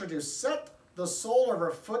adventure to set the sole of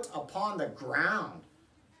her foot upon the ground,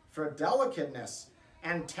 for delicateness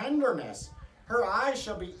and tenderness, her eyes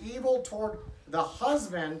shall be evil toward the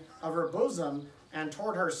husband of her bosom, and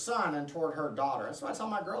toward her son, and toward her daughter. That's why I tell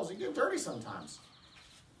my girls, you get dirty sometimes.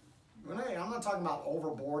 I'm not talking about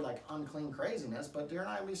overboard, like unclean craziness, but you're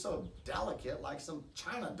not going to be so delicate like some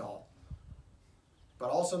China doll. But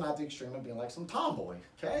also not the extreme of being like some tomboy,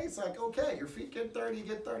 okay? It's like, okay, your feet get dirty, you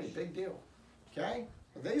get dirty, big deal, okay?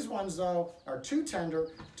 But these ones, though, are too tender,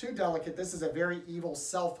 too delicate. This is a very evil,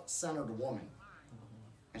 self-centered woman.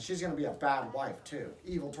 And she's going to be a bad wife, too.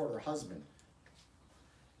 Evil toward her husband.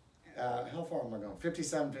 How far am I going?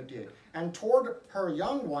 57, 58. And toward her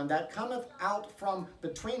young one that cometh out from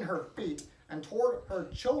between her feet, and toward her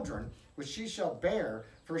children, which she shall bear,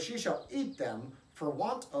 for she shall eat them, for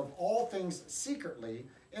want of all things secretly,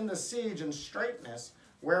 in the siege and straitness,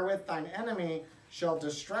 wherewith thine enemy shall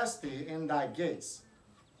distress thee in thy gates.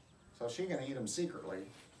 So she's going to eat them secretly.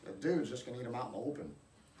 The dude's just going to eat them out in the open.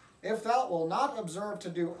 If thou wilt not observe to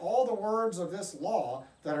do all the words of this law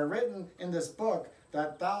that are written in this book,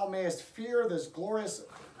 that thou mayest fear this glorious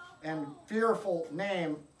and fearful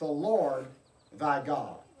name, the Lord thy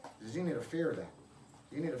God. Because you need to fear that.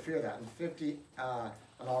 You need to fear that. And 50, and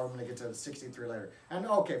I'm going to get to 63 later. And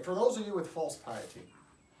okay, for those of you with false piety,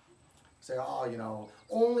 say, oh, you know,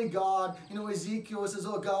 only God, you know, Ezekiel says,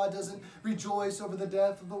 oh, God doesn't rejoice over the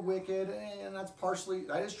death of the wicked. And that's partially,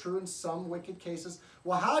 that is true in some wicked cases.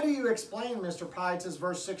 Well, how do you explain, Mr. Pietist,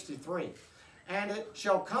 verse 63? And it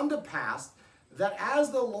shall come to pass that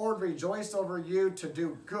as the Lord rejoiced over you to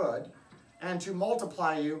do good and to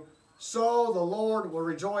multiply you, so the Lord will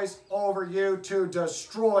rejoice over you to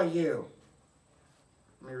destroy you.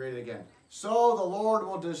 Let me read it again. So the Lord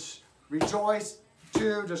will rejoice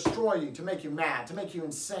to destroy you, to make you mad, to make you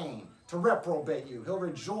insane, to reprobate you. He'll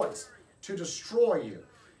rejoice to destroy you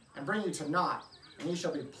and bring you to naught, and ye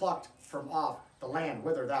shall be plucked from off the land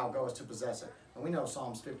whither thou goest to possess it. And we know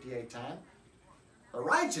Psalms 58:10. The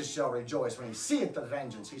righteous shall rejoice when he seeth the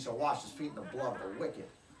vengeance. He shall wash his feet in the blood of the wicked.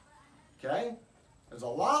 Okay? There's a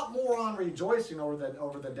lot more on rejoicing over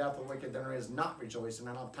the death of the wicked than there is not rejoicing.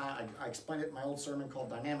 And I explained it in my old sermon called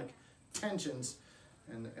Dynamic Tensions,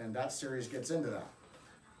 and that series gets into that.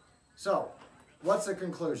 So, what's the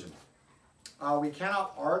conclusion? We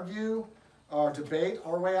cannot argue or debate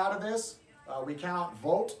our way out of this. We cannot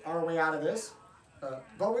vote our way out of this.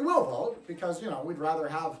 But we will vote because, you know, we'd rather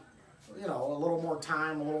have, you know, a little more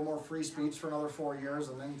time, a little more free speech for another 4 years,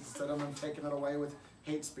 and then instead of them taking it away with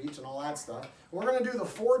hate speech and all that stuff. We're going to do the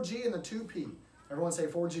 4G and the 2P. Everyone say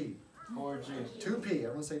 4G. 4G. 2P.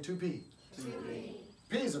 Everyone say 2P. 2P.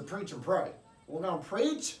 P is a preach and pray. We're going to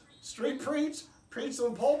preach, street preach in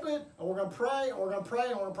the pulpit, and we're going to pray, and we're going to pray,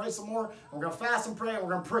 and we're going to pray some more, and we're going to fast and pray, and we're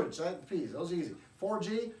going to preach. That's P's. Those are easy.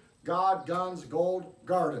 4G, God, guns, gold,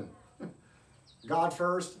 garden. God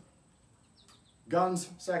first. Guns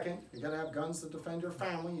second. You got to have guns to defend your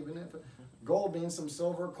family, even if gold means some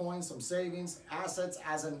silver coins, some savings, assets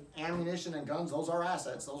as an ammunition and guns. Those are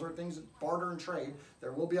assets. Those are things that barter and trade.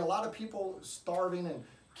 There will be a lot of people starving and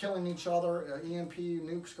killing each other. EMP,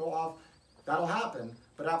 nukes go off. That'll happen.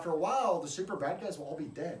 But after a while, the super bad guys will all be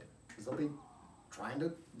dead because they'll be trying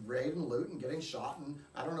to raid and loot and getting shot in,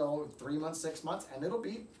 I don't know, 3 months, 6 months, and it'll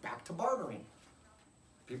be back to bartering.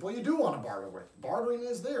 People you do want to barter with. Bartering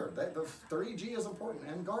is there. The 3G is important.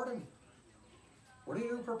 And garden. What do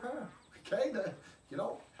you do to prepare? Okay, you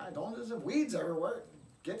know, don't just have weeds everywhere.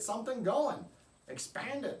 Get something going.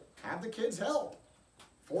 Expand it. Have the kids help.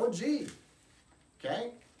 4G.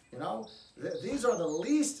 Okay? You know, these are the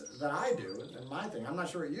least that I do in my thing. I'm not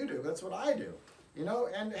sure what you do, but that's what I do. You know,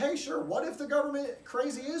 and hey, sure, what if the government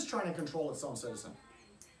crazy is trying to control its own citizen?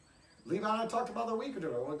 Levi and I talked about that a week or two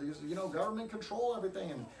ago. You know, government control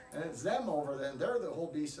everything, and it's them over there, and they're the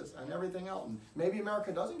whole beast and everything else. And maybe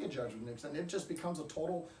America doesn't get judged with nukes, and it just becomes a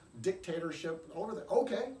total dictatorship over there.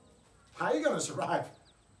 Okay, how are you going to survive?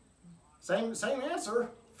 Same answer.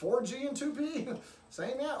 4G and 2P.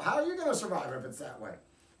 Same answer. How are you going to survive if it's that way?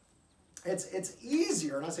 It's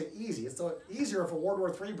easier, and I say easy, it's easier if a World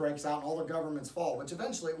War III breaks out and all the governments fall, which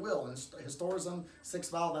eventually it will. In historicism,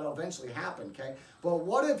 Sixth Vow, that'll eventually happen, okay? But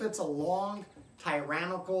what if it's a long,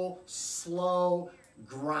 tyrannical, slow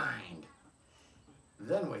grind?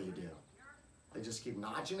 Then what do you do? They just keep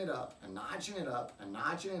notching it up and notching it up and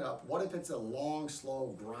notching it up. What if it's a long,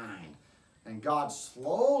 slow grind? And God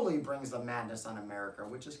slowly brings the madness on America,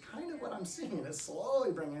 which is kind of what I'm seeing. It's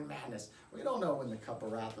slowly bringing madness. We don't know when the cup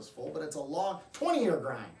of wrath is full, but it's a long 20-year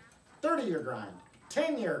grind, 30-year grind,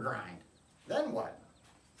 10-year grind. Then what?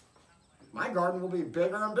 My garden will be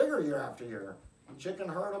bigger and bigger year after year. Chicken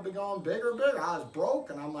herd will be going bigger and bigger. I was broke,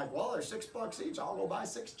 and I'm like, well, they're $6 each. I'll go buy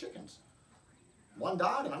 6 chickens. One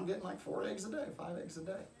died, and I'm getting like 4 eggs a day, 5 eggs a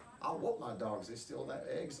day. I'll whoop my dogs. They steal that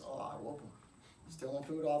eggs. Oh, I whoop them. Stealing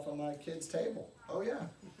food off of my kid's table. Oh, yeah.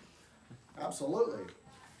 Absolutely.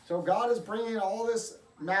 So God is bringing all this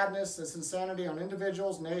madness, this insanity on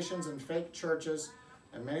individuals, nations, and fake churches.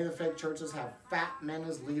 And many of the fake churches have fat men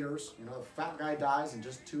as leaders. You know, the fat guy dies and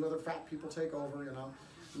just 2 other fat people take over, you know.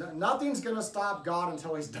 Nothing's going to stop God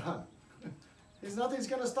until he's done. Nothing's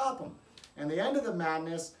going to stop him. And the end of the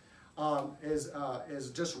madness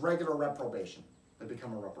is just regular reprobation. They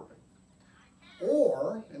become a reprobate.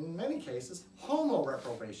 Or, in many cases,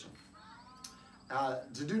 homo-reprobation.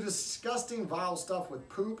 To do disgusting, vile stuff with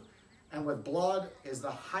poop and with blood is the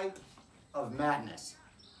height of madness.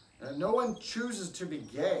 No one chooses to be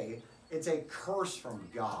gay. It's a curse from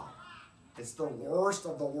God. It's the worst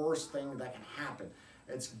of the worst thing that can happen.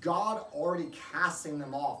 It's God already casting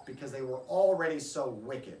them off because they were already so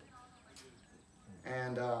wicked.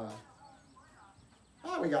 And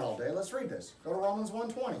we got all day. Let's read this. Go to Romans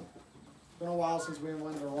 1:20. It's been a while since we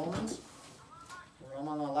went to Romans. I'm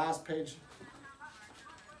on the last page.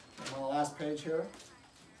 I'm on the last page here.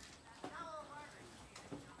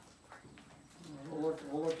 We'll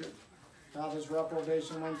look at how this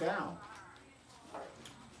reprobation went down.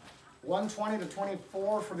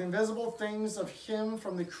 1:20-24, for the invisible things of him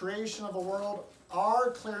from the creation of the world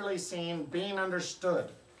are clearly seen, being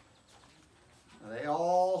understood. They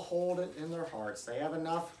all hold it in their hearts. They have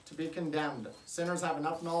enough to be condemned. Sinners have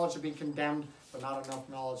enough knowledge to be condemned, but not enough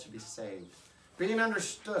knowledge to be saved. Being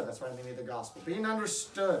understood, that's why they need the gospel. Being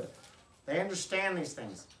understood. They understand these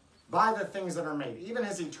things by the things that are made, even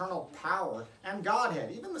his eternal power and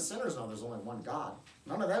Godhead. Even the sinners know there's only one God.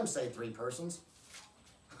 None of them say three persons.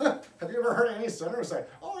 Have you ever heard any sinner say,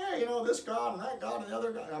 oh yeah, you know, this God and that God and the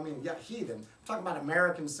other God? I mean, yeah, heathen. I'm talking about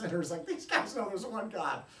American sinners. Like, these guys know there's one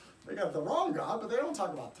God. They got the wrong God, but they don't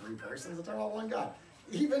talk about three persons. They talk about one God.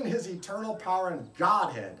 Even his eternal power and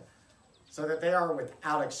Godhead, so that they are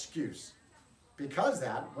without excuse. Because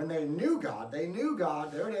that, when they knew God,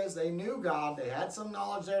 there it is, they knew God, they had some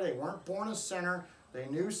knowledge there, they weren't born a sinner, they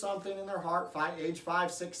knew something in their heart, age 5,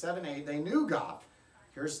 6, 7, 8, they knew God.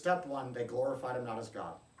 Here's step one, they glorified him not as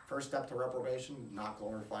God. First step to reprobation, not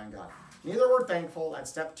glorifying God. Neither were thankful, that's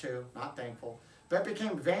step 2, not thankful. But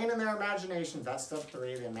became vain in their imaginations, that's step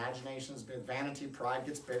 3, the imaginations, vanity, pride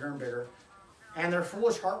gets bigger and bigger. And their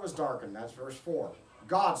foolish heart was darkened, that's verse 4.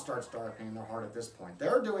 God starts darkening their heart at this point.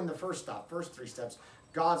 They're doing the first step, first 3 steps.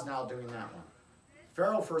 God's now doing that one.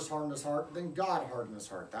 Pharaoh first hardened his heart, then God hardened his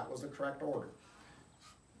heart. That was the correct order.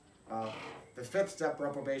 The 5th step,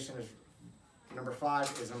 reprobation, is number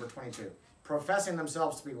 5, is number 22. Professing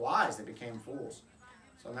themselves to be wise, they became fools.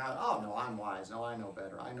 So now, oh no, I'm wise. No, I know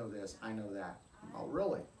better. I know this. I know that. Oh,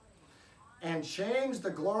 really? And changed the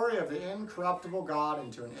glory of the incorruptible God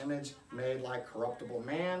into an image made like corruptible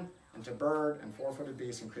man, and to bird and four-footed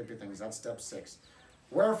beasts and creepy things. That's step 6.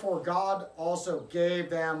 Wherefore God also gave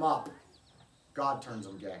them up. God turns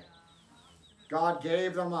them gay. God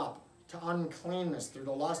gave them up to uncleanness through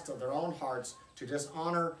the lust of their own hearts, to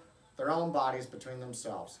dishonor their own bodies between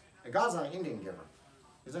themselves. And God's not an Indian giver.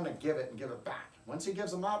 He's going to give it and give it back. Once he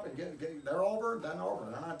gives them up, and they're over, then over.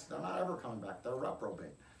 They're not ever coming back. They're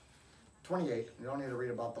reprobate. 28. You don't need to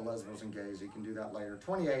read about the lesbians and gays. You can do that later.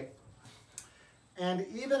 28. And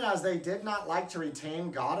even as they did not like to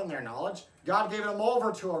retain God in their knowledge, God gave them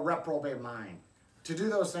over to a reprobate mind, to do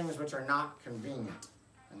those things which are not convenient.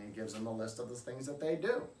 And he gives them a list of the things that they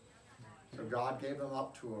do. So God gave them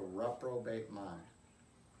up to a reprobate mind.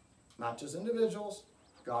 Not just individuals.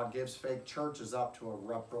 God gives fake churches up to a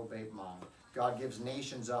reprobate mind. God gives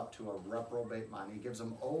nations up to a reprobate mind. He gives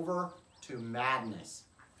them over to madness.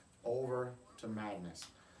 Over to madness.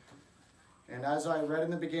 And as I read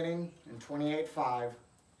in the beginning, in 28:5,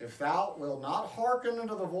 if thou wilt not hearken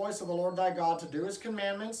unto the voice of the Lord thy God to do his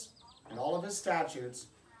commandments and all of his statutes,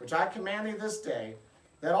 which I command thee this day,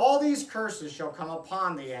 that all these curses shall come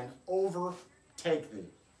upon thee and overtake thee.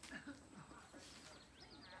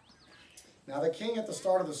 Now the king at the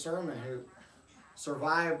start of the sermon, who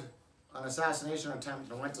survived an assassination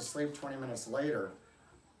attempt and went to sleep 20 minutes later,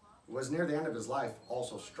 was near the end of his life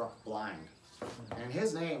also struck blind. And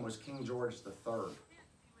his name was King George III.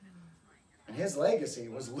 And his legacy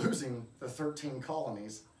was losing the 13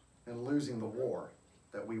 colonies and losing the war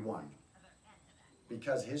that we won.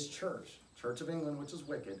 Because his church, Church of England, which is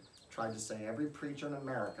wicked, tried to say every preacher in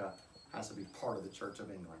America has to be part of the Church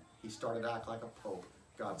of England. He started to act like a pope.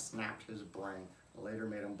 God snapped his brain, later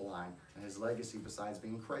made him blind. And his legacy, besides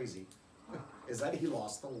being crazy, is that he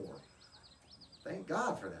lost the war. Thank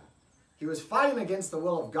God for that. He was fighting against the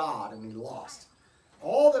will of God, and he lost.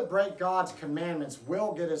 All that break God's commandments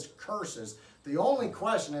will get his curses. The only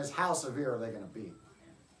question is, how severe are they going to be?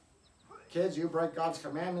 Kids, you break God's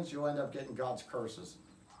commandments, you'll end up getting God's curses.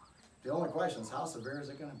 The only question is, how severe is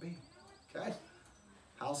it going to be? Okay?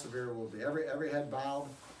 How severe will it be? Every head bowed,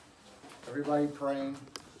 everybody praying.